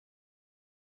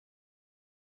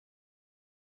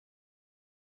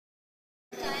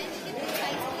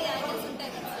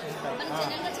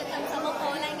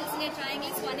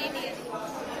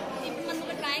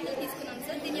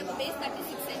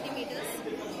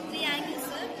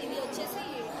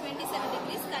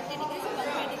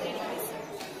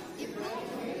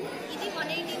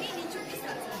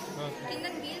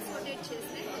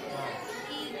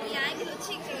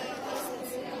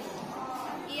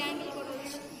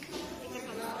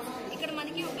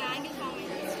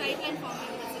line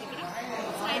forming straight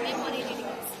line 180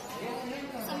 degrees.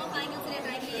 Sum of angles are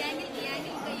right angle, the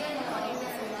angle, the angle 180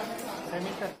 degrees.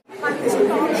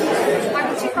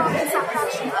 మంచి common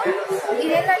subtraction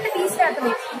ఇదేంటంటే తీసేద్దాం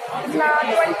ఇట్లా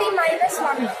 20 -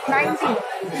 1 19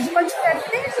 కొంచెం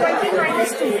కలిపితే 20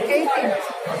 - 2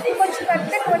 18 కొంచెం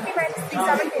కలిపితే 20 - 3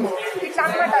 17 ఇట్లా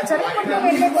అనమాట జరుపుకుంటూ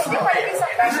వెళ్ళే కొద్దీ మనకి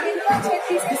సబ్ట్రాక్షన్ ఇంకా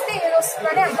తీసేస్తే ఏదో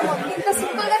వస్తుందని అర్థమవుతుంది. ఇంత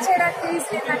సింపుల్ గా చేయడానికి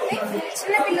ఈజీ ఏంటంటే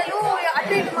చిన్నపిల్లలు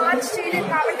అటు ఇటు మార్చి చేయలేదు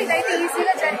కాబట్టి ఇదైతే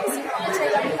ఈజీగా జరిపి సింపుల్గా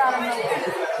చేయగలుగుతారన్నమాట.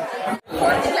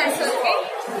 4th క్లాస్ వరకు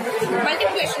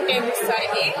మల్టిప్లికేషన్ టేబుల్స్ సార్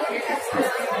ఇది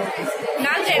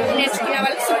 4 నేర్చుకునే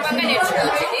వాళ్ళకి సులభంగా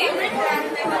నేర్చుకోవచ్చు. ఇది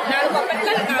 4 1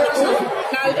 4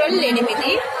 4 రోజులు 8 4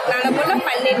 3 12 4 4 16 4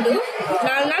 5 20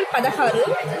 4 6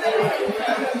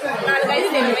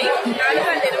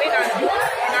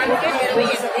 24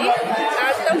 4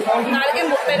 7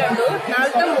 28 4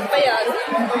 32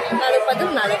 4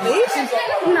 10 36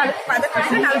 4 10 40 4 11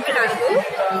 44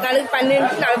 4 12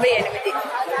 48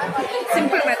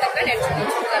 సింపుల్ మెథడ్ గా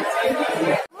నేర్చుకోవచ్చు.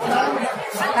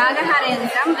 భాగహార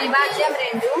యంత్రం విభాజ్యం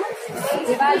 2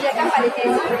 విభాజకం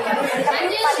 15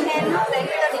 15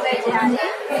 2తో డివైడ్ చేయాలి.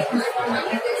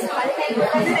 15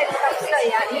 2 కప్స్లో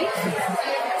వేయాలి.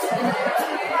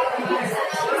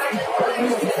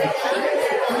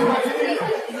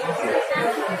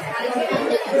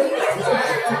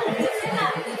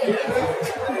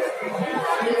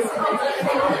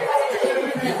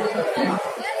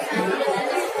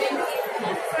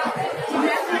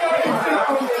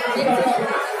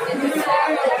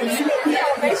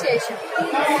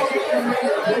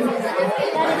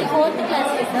 ఇది 4th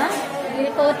క్లాస్ సార్, ఇది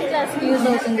 4th క్లాస్ యూజ్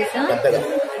అవుతుంది సార్.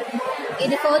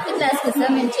 ఇది 4th క్లాస్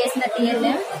సార్ మేము చేసిన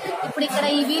TLM. ఇప్పుడు ఇక్కడ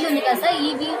ఈ వీల్ ఉంది కదా సార్, ఈ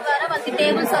వీల్ ద్వారా మనకి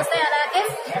టేబుల్స్ వస్తాయి, అలాగే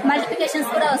మల్టిప్లికేషన్స్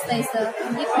కూడా వస్తాయి సార్.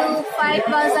 ఇప్పుడు 5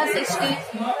 12 సార్ 60,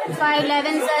 5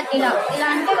 11 సార్ ఇలా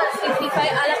అంటే వాళ్ళకి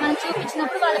 55 అలా మనం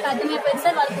చూపించినప్పుడు వాళ్ళకి అర్థమైపోయింది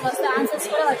సార్. వాళ్ళకి వస్తే ఆన్సర్స్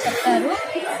కూడా వాళ్ళు చెప్తారు.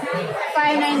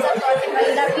 5 9 సార్ 45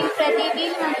 ఇలా ప్రతి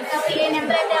వీల్ మనకి ఏ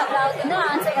నెంబర్ అయితే అప్పుడు అవుతుందో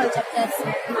ఆన్సర్ వాళ్ళు చెప్తారు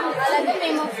సార్. అలాగే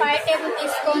మేము 5 టేబుల్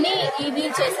తీసుకొని ఈ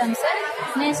వీల్ చేసాం సార్.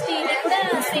 నెక్స్ట్ ఇది కూడా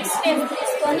 6 టేబుల్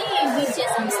తీసుకొని వీల్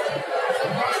చేసాం sir.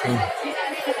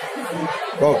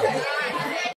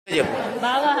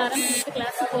 భావాహారం 5th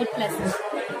class 4th class.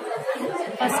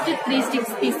 First 3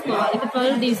 sticks తీసుకోవాలి. ఇప్పుడు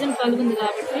 12 డివిజన్ 12 ఉంది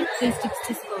కాబట్టి 3 స్టిక్స్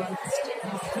తీసుకోవాలి.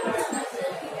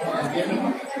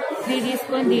 3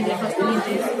 తీసుకొని దీంట్లో ఫస్ట్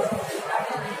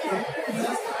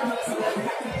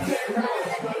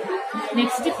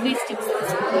నెక్స్ట్ 3 స్టిక్స్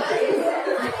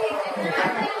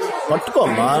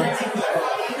పట్టుకోమ్మా.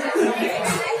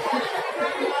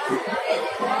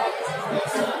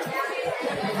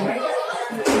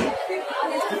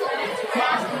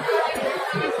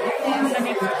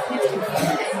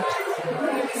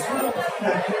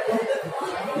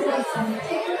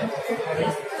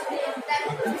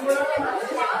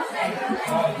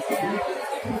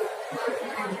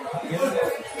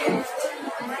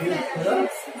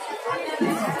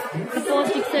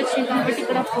 కాబట్టి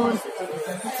ఇక్కడ 4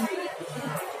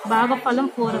 భాగఫలం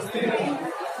 4 వస్తుంది.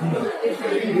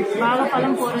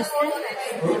 భాగఫలం 4 వస్తే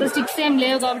ఇక్కడ 6 ఏం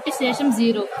లేవు కాబట్టి శేషం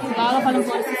 0. భాగఫలం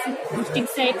 4 వస్తే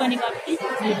 6 అయిపోయి కాబట్టి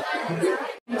 0.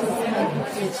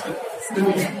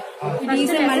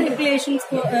 These are multiplication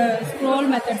scroll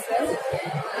methods.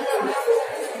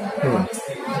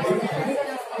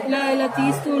 ఇలా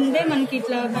తీస్తూ ఉంటే మనకి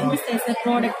ఇట్లా కనిపిస్తాయి సార్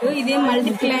ప్రోడక్ట్. ఇదే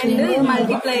మల్టిప్లైండ్, ఇది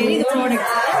మల్టిప్లైర్, ఇది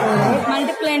product.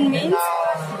 మల్టిప్లైండ్ means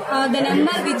the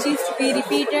number which is to be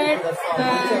repeated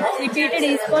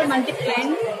is called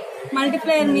multiplying.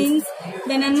 Multiplier means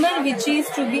the number which is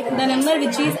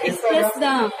expressed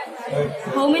the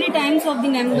how many times of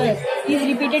the number is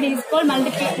repeated is called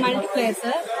multiplier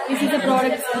sir. This is the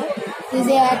product sir. This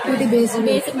is activity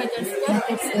based method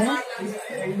sir.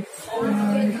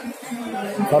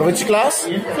 For which class?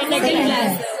 Second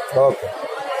class. Okay.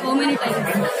 How many times?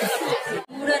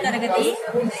 3వ తరగతి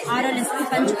 6వ lesson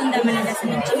పంచుకుందామనే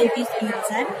lesson నుంచి నేను తీసుకున్నాను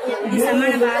sir. ఇది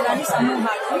సమాన భాగాలు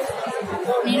సమూహాలు.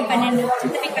 నేను 12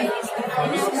 చింతపిక్కలు తీసుకున్నాను.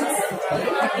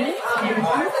 11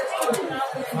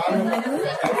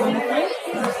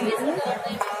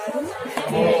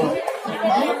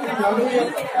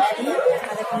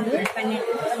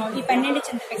 ఈ 12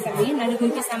 చింతపిక్కల్ని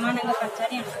నలుగురికి సమానంగా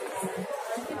పంచాలి అనుకుంటున్నాను.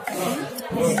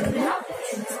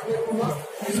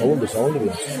 సౌండ్ 3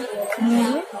 4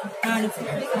 4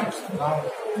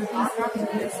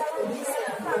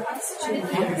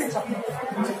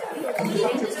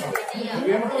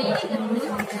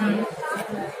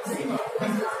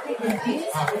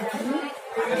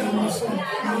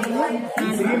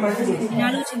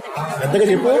 చింతపిక్కలు పెద్దగా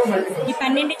చెప్పు. ఈ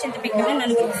 12 చింతపిక్కలు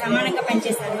నలుగురికి సమానంగా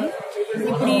పంచేశాను.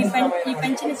 ఇప్పుడు ఈ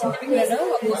పంచిన చింతపిక్కలలో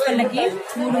ఒక్కొక్కళ్ళకి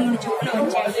 3 చొప్పున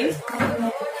వచ్చాయి.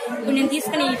 ఇప్పుడు నేను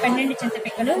తీసుకున్న ఈ 12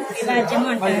 చింతపిక్కలు విభాజ్యము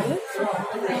అంటారు.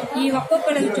 ఈ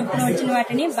ఒక్కొక్కరికి చొప్పున వచ్చిన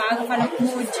వాటిని భాగఫలము,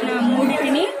 వచ్చిన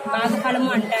 3టిని భాగఫలము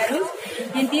అంటారు.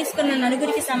 నేను తీసుకున్న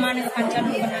నలుగురికి సమానంగా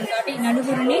పంచాలనుకున్నాను కాబట్టి ఈ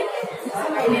నలుగురిని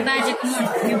విభాజకము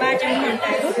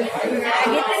అంటారు.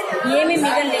 అలాగే ఏమీ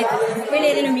మిగలలేదు, ఒకవేళ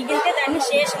ఏదైనా మిగిలితే దాన్ని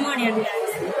శేషము అని అంటారు.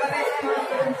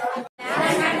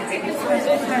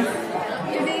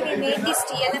 Today we made this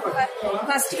TLM for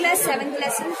first class 7th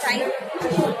lesson time.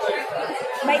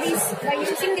 By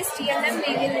using this TLM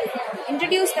we will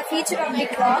introduce the feature of the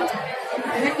clock,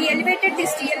 and we elevated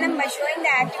this TLM by showing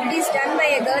the activities done by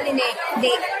a girl in a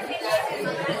day.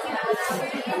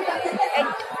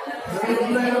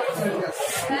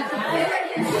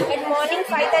 At morning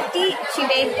 5:30 she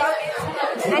wakes up,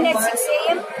 and at 6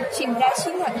 a.m. she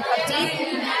brushing her teeth,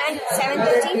 and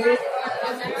 7:30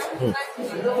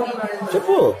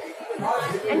 చెప్పు.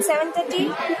 and 7:30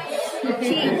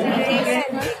 she takes her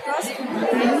breakfast,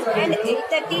 and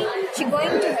 8:30 she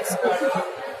going to her school.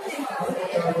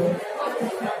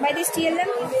 By this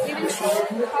TLM we will show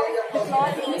how the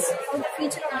clock is, how the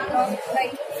feature of the clock by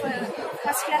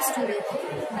first class student.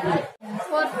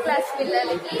 4th class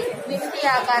పిల్లలకి వింటి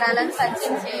ఆకారాలను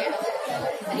పరిచయం చేయడం.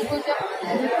 త్రిభుజం,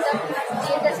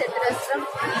 దీర్ఘచతురస్రం,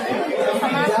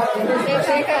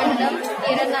 రేఖాఖండం,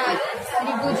 కిరణాలు,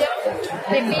 త్రిభుజం,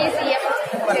 trapezium,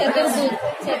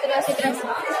 చతురస్రం,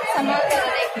 సమాంతర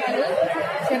రేఖలు,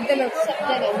 శబ్దరేఖ.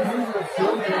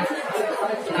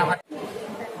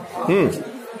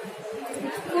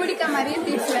 కూడిక మరియు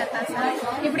తీసివేత సార్.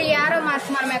 ఇప్పుడు ఈ యారో మార్క్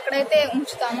మనం ఎక్కడైతే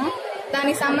ఉంచుతామో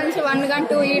దానికి సంబంధించి 1 కానీ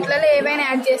 2 వీటిలలో ఏవైనా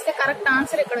యాడ్ చేస్తే కరెక్ట్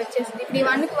ఆన్సర్ ఇక్కడ వచ్చేసింది. ఇప్పుడు ఈ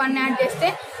 1కి 1 యాడ్ చేస్తే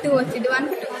 2 వచ్చింది,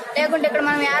 1కి 2. లేకుంటే ఇక్కడ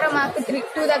మనం యారో మార్క్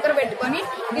 2 దగ్గర పెట్టుకొని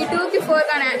ఈ 2కి 4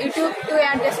 కానీ ఈ 2కి 2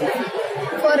 యాడ్ చేస్తే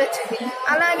 4 వచ్చింది.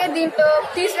 అలాగే దీంట్లో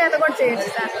తీసివేత కూడా చేయొచ్చు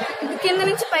సార్. ఇప్పుడు కింద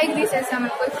నుంచి పైకి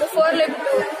తీసేసామనుకో, ఇప్పుడు 4లో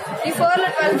 2, ఈ 4లో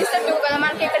 12 తీస్తే 2 కదా,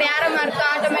 మనకి ఇక్కడ యారో మార్క్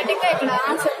ఆటోమేటిక్గా ఇక్కడ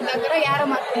ఆన్సర్ దగ్గర యారో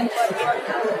మార్క్ ఉండిపోతుంది.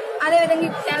 అదేవిధంగా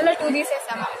 10లో 2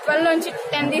 తీసేసాము, 12లోంచి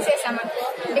 10 తీసేసామనుకో,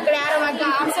 ఇక్కడ యారో మార్క్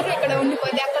ఆన్సర్ ఇక్కడ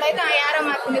ఉండిపోద్ది. ఎక్కడైతే ఆ యారో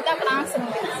మార్క్ ఉండితే అక్కడ ఆన్సర్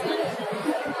ఉంటుంది.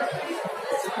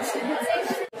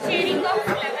 Sharing of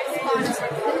flowers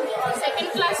concept 2nd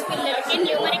class పిల్లలకి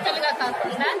న్యూమరికల్ గా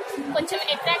కాకుండా కొంచెం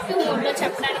అట్రాక్టివ్ మోడ్ లో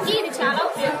చెప్పడానికి ఇది చాలా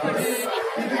ఉపయోగపడుతుంది.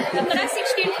 ఇక్కడ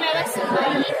 16 ఫ్లవర్స్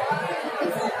ఉన్నాయి.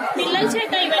 పిల్లల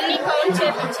చేత ఇవన్నీ కౌంట్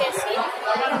చేపించేసి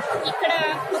ఇక్కడ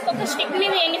ఒక్కొక్క స్టిక్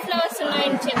మీద ఎన్ని ఫ్లవర్స్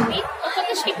ఉన్నాయని చెప్పి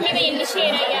ఒక్కొక్క స్టిక్ మీద ఎన్ని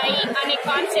షేర్ అయ్యాయి అనే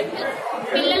కాన్సెప్ట్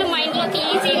పిల్లల మైండ్ లోకి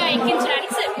ఈజీగా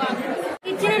ఎక్కించడానికి సరిపోతుంది.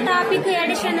 ఇచ్చిన టాపిక్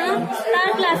ఎడిషన్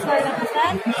 3rd క్లాస్ వాళ్ళకి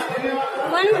సార్.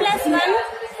 1 + 1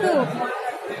 2,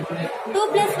 2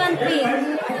 + 1 3,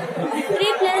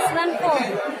 3 + 1 4,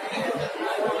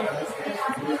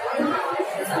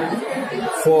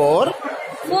 4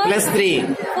 +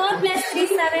 3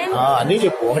 7. అన్నీ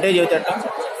చెప్పు, ఒకటే చెబుతాట.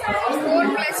 4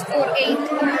 + 4 8.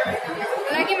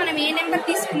 అలాగే మనం ఏ నెంబర్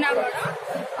తీసుకున్నా కూడా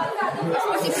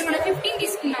ఇప్పుడు మనం 15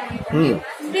 తీసుకున్నాం,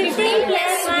 15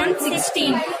 + 1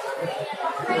 16.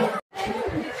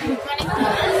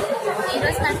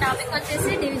 ఈరోజు నా టాపిక్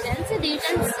వచ్చేసి డివిజన్స్.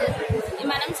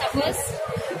 మనం సపోజ్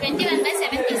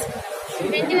 21/7 తీసుకున్నాం.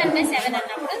 21/7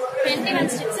 అన్నప్పుడు 21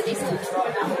 స్టెప్స్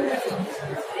తీసుకుంటాం.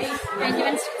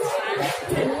 21 స్టెప్స్ 1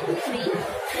 2 3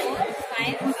 4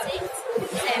 5 6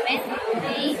 7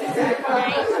 8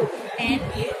 9 10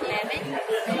 11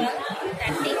 12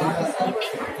 13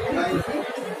 14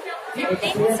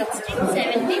 15 16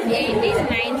 17 18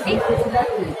 19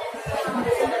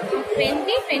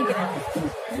 20 21.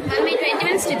 మనం ఈ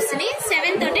 21 స్టెప్స్ ని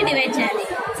 7 తోటి డివైడ్ చేయాలి.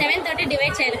 7 తోటి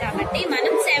డివైడ్ చేయాలి కాబట్టి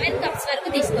మనం 7 కప్స్ వరకు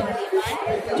తీసుకోవాలి. 1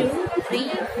 2 3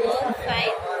 4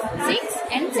 5 6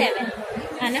 and 7.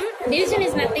 మనం division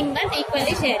is nothing but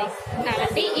equally sharing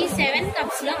కాబట్టి ఈ 7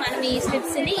 కప్స్ లో మనం ఈ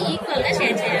స్టెప్స్ ని ఈక్వల్ గా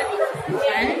షేర్ చేయాలి.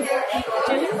 1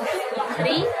 2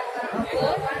 3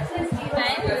 4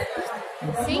 5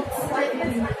 6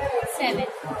 7.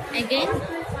 అగైన్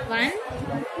 1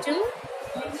 2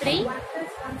 3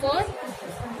 4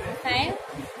 5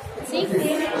 6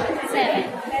 7.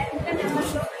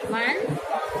 1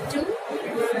 2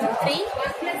 3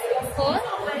 4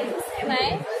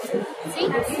 5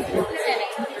 6 7.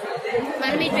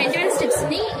 మనం ఈ 21 స్టెప్స్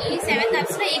ని ఈ 7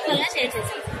 కప్స్ లో ఈక్వల్ గా షేర్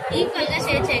చేసాం. ఈక్వల్ గా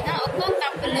షేర్ చేయగా ఒక్కొక్క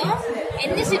కప్పులో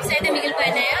ఎన్ని స్టెప్స్ అయితే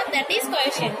మిగిలిపోయినాయో దట్ ఈస్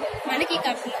కోఎఫిషియంట్. మనకి ఈ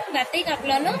కప్పులో ప్రతి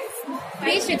కప్లోనూ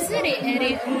 3 స్టెప్స్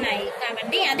ఉన్నాయి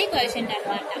కాబట్టి అది కోఎఫిషియంట్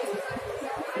అన్నమాట.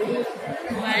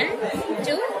 1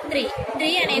 2 3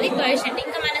 3 అనేది కోఎఫిషియంట్.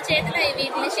 ఇంకా మన చేతిలో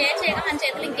వీటిని షేర్ చేయగా మన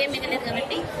చేతిలో ఇంకేం మిగలేదు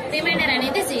కాబట్టి రిమైండర్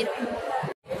అనేది 0.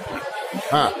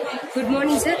 Good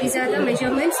morning, sir. These are the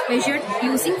measurements measured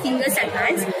using fingers and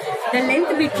hands. The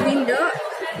length between the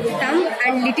thumb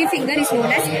and little finger is known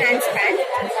as hand span.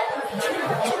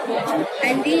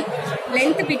 And the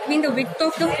length between the width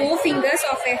of the 4 fingers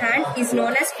of a hand is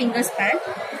known as finger span.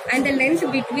 And the length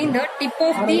between the tip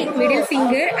of the middle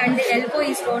finger and the elbow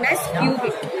is known as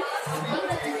cubit.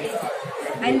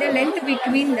 And the length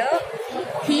between the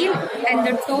heel and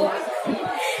the toe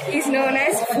is known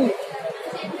as foot.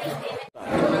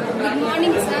 Good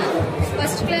morning sir.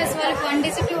 First class వాళ్ళకి 1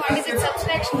 digit to 1 digit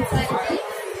subtraction sir.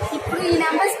 ఇప్పుడు ఈ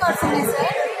number cards ఉన్నాయి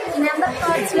sir. ఈ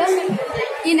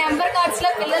number cards లో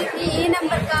పిల్లలకి ఏ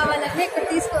number కావాలని ఇక్కడ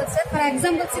తీసుకోవచ్చు సార్. ఫర్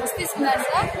ఎగ్జాంపుల్ 6 తీసుకున్నారు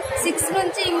సార్. 6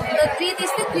 నుంచి 3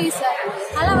 తీస్తే 3 సార్.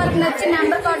 అలా వాళ్ళకి నచ్చిన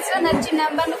నెంబర్ కార్డ్స్ లో నచ్చిన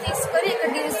నెంబర్ ను తీసుకొని ఇక్కడ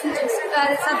డివిజన్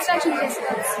చేసుకోవాలి, సబ్స్ట్రాక్షన్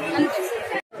చేసుకోవచ్చు అంతే sir.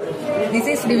 This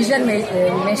is division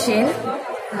machine.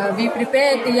 We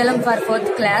prepare TLM for 4th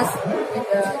class.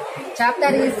 Chapter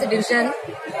is division.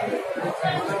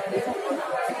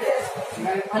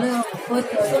 Hello, this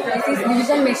is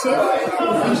division machine.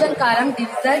 Division column,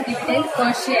 divisor, dividend,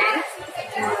 quotient.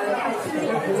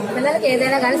 పిల్లలకి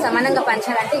ఏదైనా కానీ సమానంగా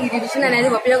పంచాలంటే ఈ డివిజన్ అనేది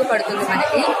ఉపయోగపడుతుంది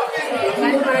మనకి.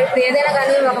 కానీ మనం ఇప్పుడు ఏదైనా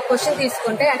కానీ ఒక క్వశ్చన్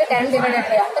తీసుకుంటే అంటే 10 divided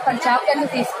by అంటే 10 చాక్లెట్లు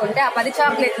తీసుకుంటే ఆ 10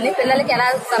 చాక్లెట్ని పిల్లలకి ఎలా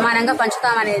సమానంగా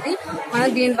పంచుతామనేది మనం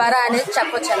దీని ద్వారా అనేది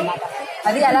చెప్పొచ్చు అనమాట.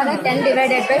 అది అలాగే 10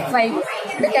 divided by 5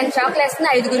 అంటే 10 చాక్లెట్స్ని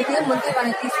 5గురికి ముందు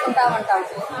మనం తీసుకుంటా ఉంటాం.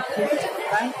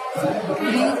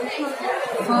 3,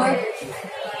 4,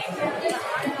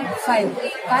 5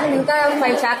 కానీ ఇంకా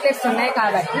 5 చాక్లెట్స్ ఉన్నాయి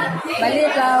కాబట్టి మళ్ళీ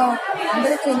ఇట్లా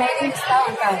అందరికి రిమైనింగ్ ఇస్తూ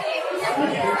ఉంటాము.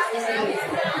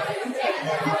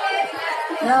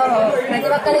 ప్రతి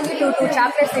ఒక్కరికి 2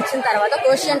 చాక్లెట్స్ ఇచ్చిన తర్వాత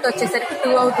కోషియంట్ వచ్చేసరికి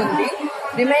 2 అవుతుంది.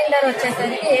 రిమైండర్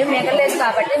వచ్చేసరికి ఏం మిగలేదు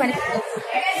కాబట్టి మనకి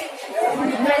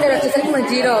రిమైండర్ వచ్చేసరికి మనకి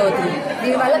 0 అవుతుంది.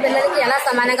 దీనివల్ల పిల్లలకి ఎలా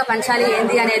సమానంగా పంచాలి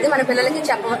ఏంది అనేది మన పిల్లలకి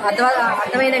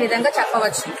అర్థమైన విధంగా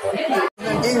చెప్పవచ్చు.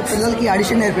 అంటే పిల్లలకి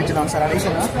అడిషన్ నేర్పించడం సార్.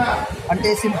 అడిషన్ అంటే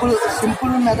సింపుల్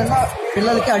మెథడ్లో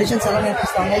పిల్లలకి అడిషన్స్ ఎలా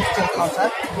నేర్పిస్తాం అనేది చెప్తాం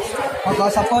సార్. ఒక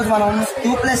సపోజ్ మనం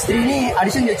 2 + 3ని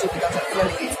అడిషన్ చేసి చూపిస్తాం సార్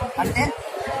పిల్లలకి. అంటే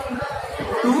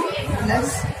 2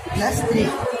 + 3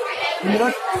 ఇందులో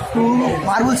 2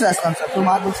 మార్బుల్స్ వేస్తాం సార్. 2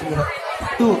 మార్బుల్స్ ఇందులో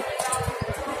 2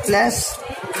 +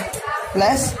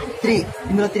 3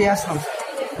 ఇందులో 3 వేస్తాం సార్.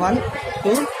 1,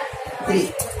 2, 3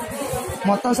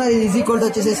 మొత్తం సార్. ఇది ఈక్వల్ టు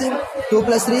వచ్చేసేసి 2 +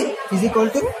 3 = 2 + 3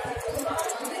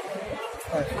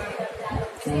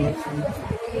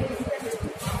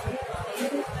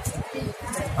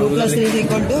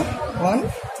 = 1,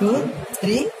 2,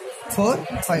 3, 4,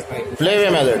 5. Playway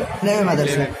method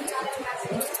sir.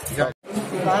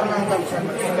 కారణాంకాలు సార్.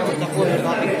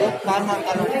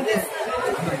 కారణాంకాలు అంటే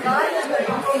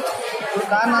ఇప్పుడు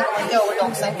కారణాంకం అంటే ఒక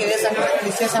సంఖ్య ఏ సంఖ్య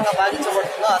నిశ్శేషంగా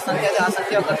భాగించబడుతుందో ఆ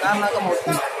సంఖ్య యొక్క కారణాంకం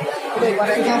అవుతుంది. ఇప్పుడు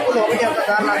ఫర్ ఎగ్జాంపుల్ 1 యొక్క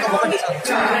కారణాంకం 1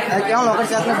 శాతం, అది కేవలం 1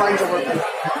 శాతమే భాగించబడుతుంది.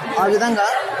 ఆ విధంగా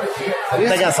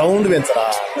సౌండ్ పెంచరా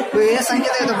ఇప్పుడు ఏ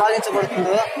సంఖ్యతో అయితే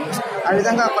భాగించబడుతుందో ఆ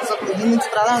విధంగా దీని నుంచి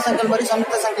ప్రధాన సంఖ్యలు మరియు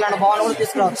సంయుక్త సంఖ్యలు అనే భావన కూడా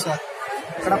తీసుకురావచ్చు సార్.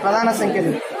 ఇక్కడ ప్రధాన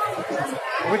సంఖ్యలు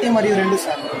 1 మరియు 2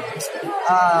 సార్.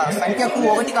 ఆ సంఖ్యకు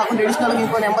 1 కాకుండా అడిషనల్గా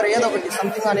ఇంకో నెంబర్ ఏదో ఒకటి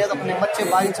సంథింగ్ అనేది ఒక నెంబర్ చే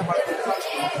భాగించబడుతుంది.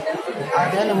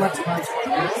 అదే నెంబర్ చే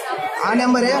భాగించబడుతుంది. ఆ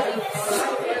నెంబర్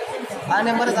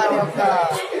దాని యొక్క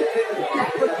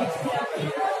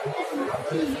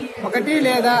 1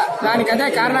 లేదా దానికదే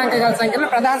కారణాంక సంఖ్యలు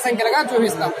ప్రధాన సంఖ్యలుగా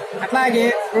చూపిస్తాం. అట్లాగే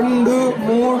 2,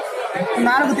 3,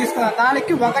 4 తీసుకున్నాం.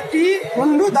 4కి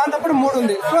 1, 2 దాంతోపాటు 3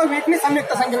 ఉంది. సో వీటిని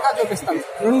సంయుక్త సంఖ్యలుగా చూపిస్తాం.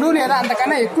 2 లేదా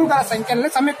అంతకన్నా ఎక్కువ గల సంఖ్యలను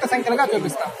సంయుక్త సంఖ్యలుగా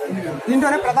చూపిస్తాం.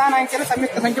 దీంట్లోనే ప్రధాన అంకెలు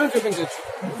సంయుక్త సంఖ్యలు చూపించవచ్చు.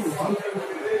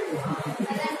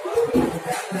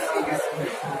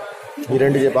 ఈ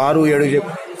 2 చెప్పు. 6, 7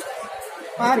 చెప్పు.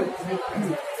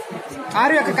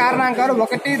 6 యొక్క కారణాంకాలు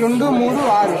 1, 2, 3,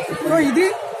 6. సో ఇది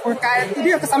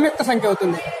ఒక సంయుక్త సంఖ్య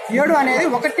అవుతుంది. 7 అనేది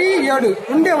 1, 7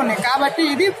 రెండే ఉన్నాయి కాబట్టి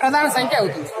ఇది ప్రధాన సంఖ్య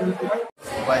అవుతుంది.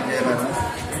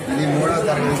 ఇది 3వ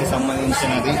తరగతికి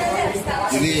సంబంధించినది.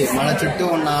 ఇది మన చుట్టూ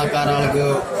ఉన్న ఆకారాలకు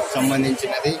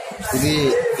సంబంధించినది. ఇది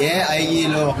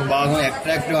ఏఐఈలో ఒక భాగం,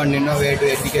 అట్రాక్టివ్ అండ్ ఇన్నోవేటివ్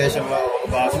ఎడ్యుకేషన్లో ఒక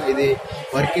భాగం. ఇది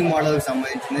వర్కింగ్ మోడల్కి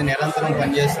సంబంధించింది, నిరంతరం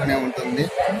పనిచేస్తూనే ఉంటుంది.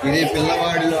 ఇది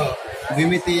పిల్లవాడిలో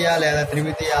ద్విమితీయ లేదా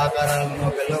త్రిమితీయ ఆకారాలను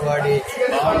పిల్లవాడి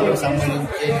భావనకు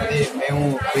సంబంధించినది మేము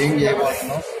ట్రైన్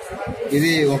చేయబోతున్నాం.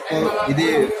 ఇది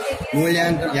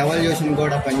మూల్యాంకన ఎవల్యూషన్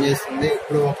కూడా పనిచేస్తుంది.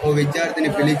 ఇప్పుడు ఒక్కో విద్యార్థిని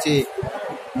పిలిచి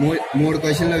 3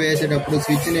 క్వశ్చన్లు వేసేటప్పుడు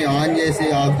స్విచ్ని ఆన్ చేసి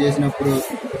ఆఫ్ చేసినప్పుడు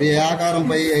ఏ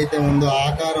ఆకారంపై అయితే ఉందో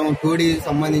ఆకారం 2D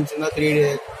సంబంధించిందో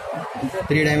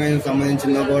 3 డైమెన్షన్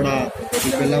సంబంధించిందో కూడా ఈ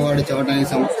పిల్లవాడు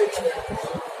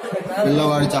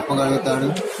చెప్పగలుగుతాడు.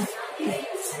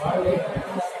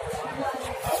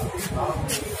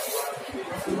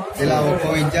 ఇలా ఒక్కో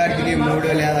విద్యార్థికి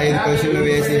 3 లేదా 5 క్వశ్చన్లు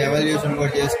వేసి ఎవల్యూషన్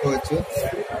కూడా చేసుకోవచ్చు.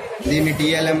 దీన్ని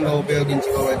TLM గా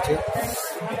ఉపయోగించుకోవచ్చు.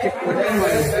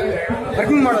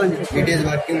 Working model it is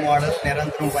working model,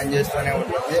 నిరంతరం పనిచేస్తూనే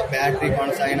ఉంటుంది బ్యాటరీ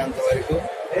కొనసాగినంత వరకు.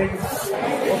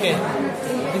 ఓకే,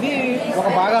 ఇది ఒక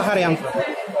భాగాహార యంత్రం.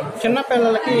 చిన్న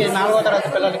పిల్లలకి 4వ తరగతి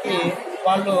పిల్లలకి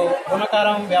వాళ్ళు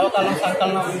గుణకారం, వ్యవకలనం,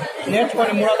 సంకలనం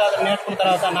నేర్చుకొని 3వ తరగతి నేర్చుకున్న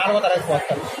తర్వాత 4వ తరగతికి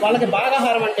వస్తారు. వాళ్ళకి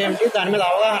భాగాహారం అంటే ఏమిటి, దాని మీద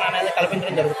అవగాహన అనేది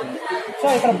కల్పించడం జరుగుతుంది. సో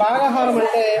ఇక్కడ భాగాహారం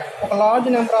అంటే ఒక లార్జ్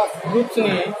నెంబర్ ఆఫ్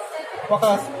గ్రూప్స్ని ఒక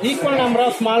equal number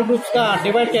of small గ్రూప్స్గా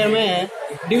divide చేయడమే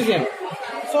డివిజన్.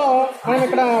 సో మనం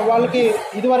ఇక్కడ వాళ్ళకి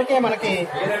ఇదివరకే మనకి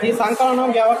ఈ సంకలనం,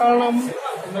 వ్యవకలనం,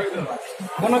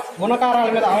 గుణకారాల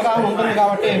మీద అవగాహన ఉంటుంది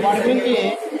కాబట్టి వాటి గురించి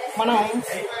మనం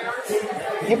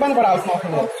ఇబ్బంది పడాల్సిన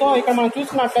అవసరం లేదు. సో ఇక్కడ మనం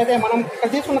చూసుకున్నట్లయితే మనం ఇక్కడ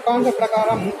తీసుకున్న కాన్సెప్ట్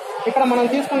ప్రకారం ఇక్కడ మనం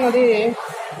తీసుకున్నది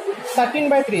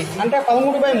 13/3 అంటే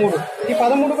 13/3. ఈ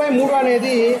 13/3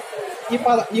 అనేది ఈ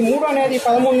 3 అనేది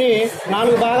 13ని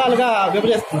 4 భాగాలుగా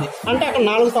విభజిస్తుంది. అంటే అక్కడ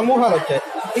 4 సమూహాలు వచ్చాయి.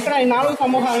 ఇక్కడ ఈ 4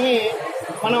 సమూహాలని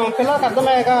మనం పిల్లలకు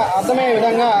అర్థమయ్యే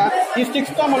విధంగా ఈ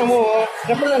స్టిక్స్తో మనము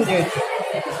రిప్రజెంట్ చేయొచ్చు.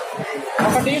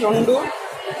 1, 2,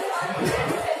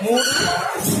 3,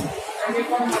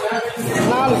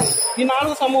 4 ఈ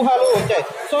 4 సమూహాలు వచ్చాయి.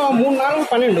 సో 3, 4,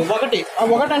 12. 1 ఆ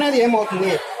 1 అనేది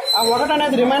ఏమవుతుంది, ఆ 1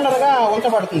 అనేది రిమైండర్గా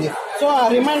ఉంచబడుతుంది. సో ఆ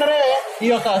రిమైండరే ఈ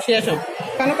యొక్క శేషం.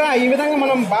 కనుక ఈ విధంగా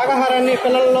మనం భాగాహారాన్ని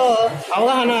పిల్లల్లో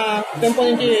అవగాహన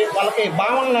పెంపొందించి వాళ్ళకి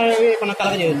భావనలు అనేవి మనం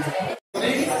కలగజేయచ్చు.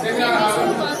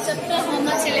 Concept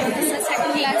homework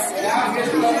second class.